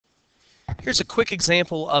Here's a quick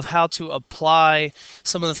example of how to apply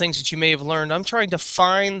some of the things that you may have learned. I'm trying to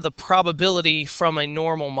find the probability from a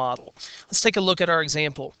normal model. Let's take a look at our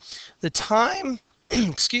example. The time,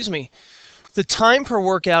 excuse me, the time per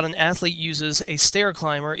workout an athlete uses a stair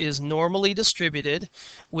climber is normally distributed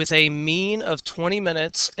with a mean of 20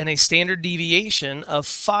 minutes and a standard deviation of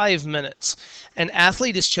 5 minutes. An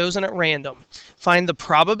athlete is chosen at random. Find the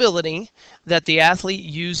probability that the athlete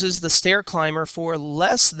uses the stair climber for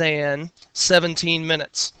less than 17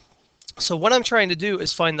 minutes. So what I'm trying to do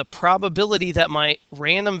is find the probability that my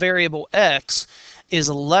random variable x is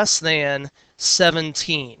less than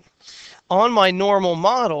 17. On my normal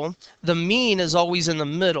model, the mean is always in the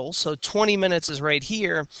middle, so 20 minutes is right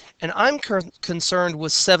here, and I'm concerned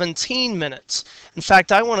with 17 minutes. In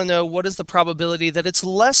fact, I want to know what is the probability that it's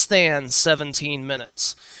less than 17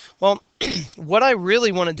 minutes. Well, what I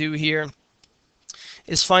really want to do here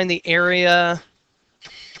is find the area.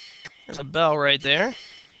 There's a bell right there.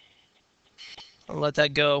 I'll let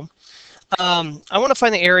that go. I want to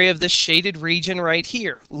find the area of this shaded region right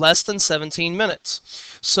here, less than 17 minutes.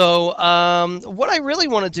 So what I really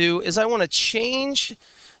want to do is I want to change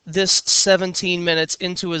this 17 minutes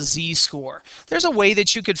into a z-score. There's a way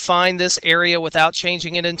that you could find this area without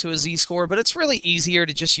changing it into a z-score, but it's really easier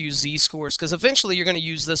to just use z-scores because eventually you're going to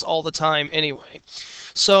use this all the time anyway.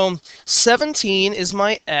 So 17 is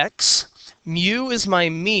my x. Mu is my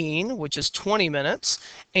mean, which is 20 minutes,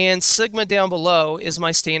 and sigma down below is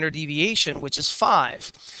my standard deviation, which is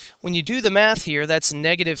 5. When you do the math here, that's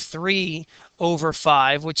negative 3 over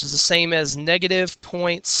 5, which is the same as negative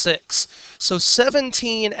 0.6. So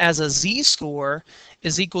 17 as a z-score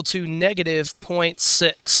is equal to negative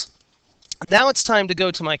 0.6. Now it's time to go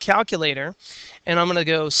to my calculator, and I'm going to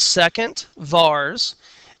go second vars.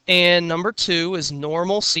 And number 2 is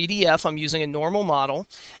normal CDF. I'm using a normal model.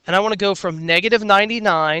 And I want to go from negative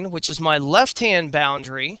 99, which is my left-hand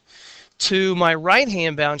boundary, to my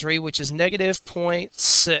right-hand boundary, which is negative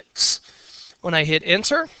 0.6. When I hit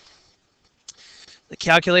enter, the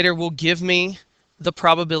calculator will give me the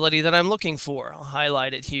probability that I'm looking for. I'll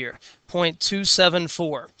highlight it here,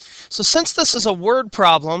 0.274. So since this is a word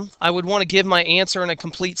problem, I would want to give my answer in a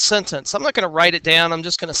complete sentence. I'm not going to write it down. I'm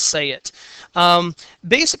just going to say it.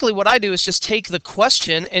 Basically, what I do is just take the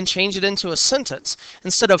question and change it into a sentence.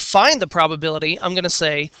 Instead of find the probability, I'm going to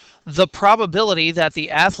say the probability that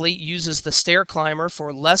the athlete uses the stair climber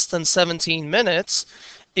for less than 17 minutes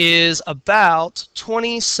is about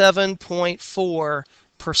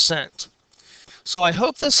 27.4%. So I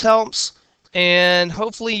hope this helps, and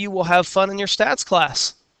hopefully you will have fun in your stats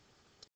class.